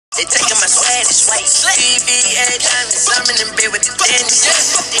They taking my swag, it's white. BBA diamonds, I'm in the bed with the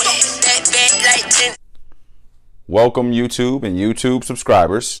dentist. That bad like 10. Welcome YouTube and YouTube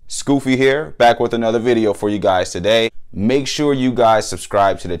subscribers. Scoofy here, back with another video for you guys today. Make sure you guys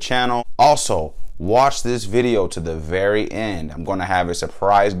subscribe to the channel. Also, watch this video to the very end. I'm going to have a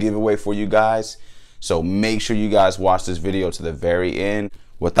surprise giveaway for you guys. So make sure you guys watch this video to the very end.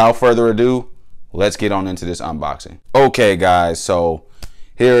 Without further ado, let's get on into this unboxing. Okay guys, so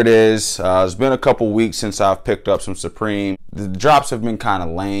here it is. It's been a couple weeks since I've picked up some Supreme. The drops have been kind of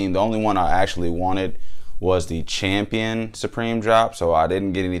lame. The only one I actually wanted was the Champion Supreme drop, so I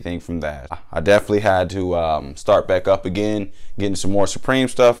didn't get anything from that. I definitely had to start back up again, getting some more Supreme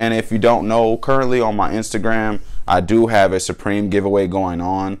stuff. And if you don't know, currently on my Instagram, I do have a Supreme giveaway going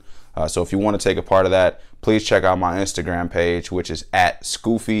on. So if you want to take a part of that, please check out my Instagram page, which is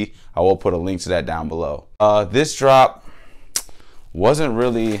 @Scoofy. I will put a link to that down below. This drop wasn't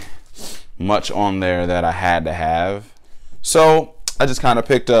really much on there that I had to have. So I just kind of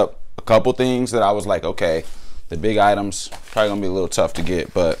picked up a couple things that I was like, okay, the big items probably gonna be a little tough to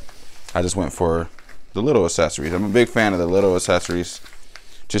get, but I just went for the little accessories. I'm a big fan of the little accessories.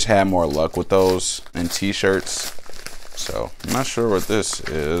 Just had more luck with those and t-shirts. So I'm not sure what this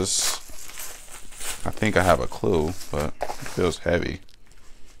is. I think I have a clue, but it feels heavy.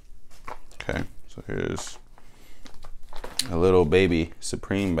 Okay, so here's a little baby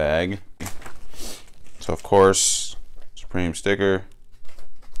Supreme bag. So of course, Supreme sticker,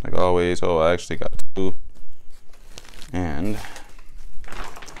 like always. Oh, I actually got two. And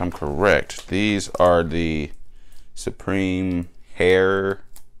if I'm correct, these are the Supreme hair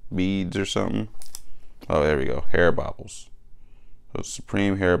beads or something. Oh, there we go, hair baubles. So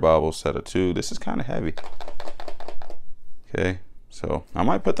Supreme hair baubles, set of 2. This is kind of heavy. Okay, so I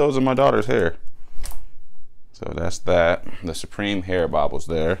might put those in my daughter's hair. So that's that, the Supreme hair baubles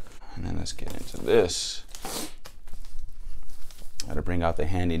there. And then let's get into this. Gotta bring out the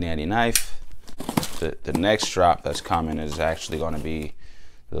handy dandy knife. The next drop that's coming is actually gonna be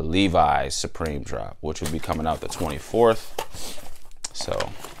the Levi's Supreme drop, which will be coming out the 24th. So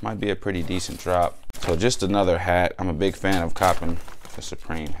might be a pretty decent drop. So just another hat. I'm a big fan of copping the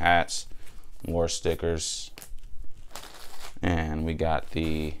Supreme hats. More stickers. And we got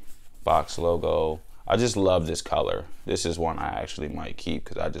the box logo. I just love this color. This is one I actually might keep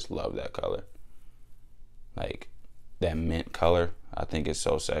because I just love that color. Like that mint color. I think it's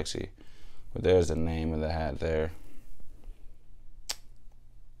so sexy. But there's the name of the hat there.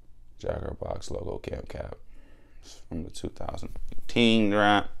 Jagger box logo camp cap. It's from the 2018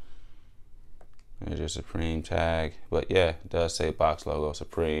 drop. There's your Supreme tag. But yeah, it does say box logo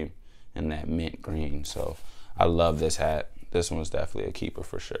Supreme in that mint green. So I love this hat. This one's definitely a keeper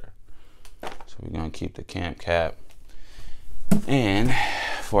for sure. So we're gonna keep the camp cap. And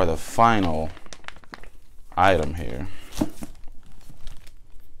for the final item here,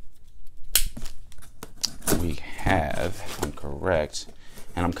 we have, if I'm correct,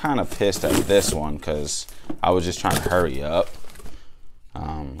 and I'm kind of pissed at this one because I was just trying to hurry up.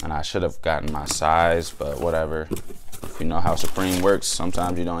 And I should have gotten my size, but whatever. If you know how Supreme works,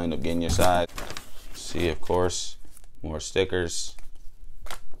 sometimes you don't end up getting your size. See, of course, more stickers.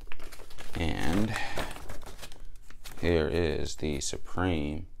 And here is the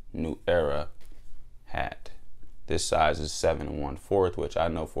Supreme New Era hat. This size is 7 1/4, which I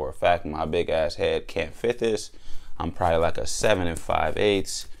know for a fact my big ass head can't fit this. I'm probably like a 7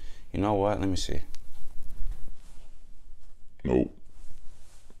 5/8. You know what? Let me see. Nope.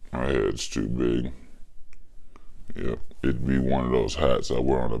 My head's too big. Yeah, it'd be one of those hats I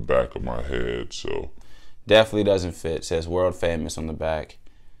wear on the back of my head, so. Definitely doesn't fit. It says world famous on the back.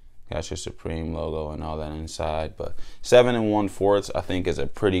 Got your Supreme logo and all that inside. But 7 1/4 I think is a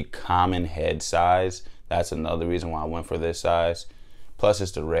pretty common head size. That's another reason why I went for this size. Plus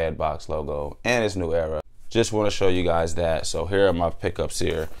it's the red box logo and it's New Era. Just want to show you guys that. So here are my pickups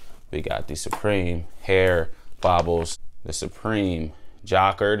here. We got the Supreme hair baubles, the Supreme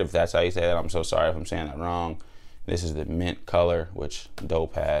jockered, if that's how you say that. I'm so sorry if I'm saying that wrong. This is the mint color, which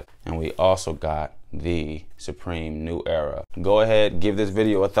dope hat. And we also got the Supreme New Era. Go ahead, give this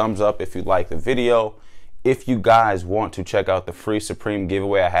video a thumbs up if you like the video. If you guys want to check out the free Supreme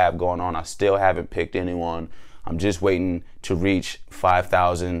giveaway I have going on, I still haven't picked anyone. I'm just waiting to reach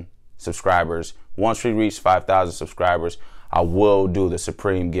 5,000 subscribers. Once we reach 5,000 subscribers, I will do the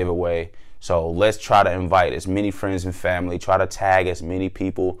Supreme giveaway. So let's try to invite as many friends and family, try to tag as many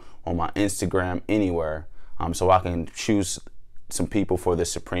people on my Instagram anywhere, so I can choose some people for the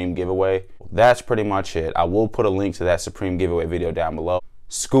Supreme giveaway. That's pretty much it. I will put a link to that Supreme giveaway video down below.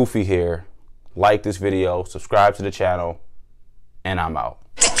 Scoofy here. Like this video, subscribe to the channel, and I'm out.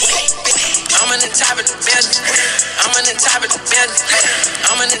 I'm on the top of the building. I'm on the top of the building.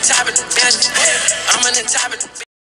 I'm on the top of the building. I'm on the top of the building.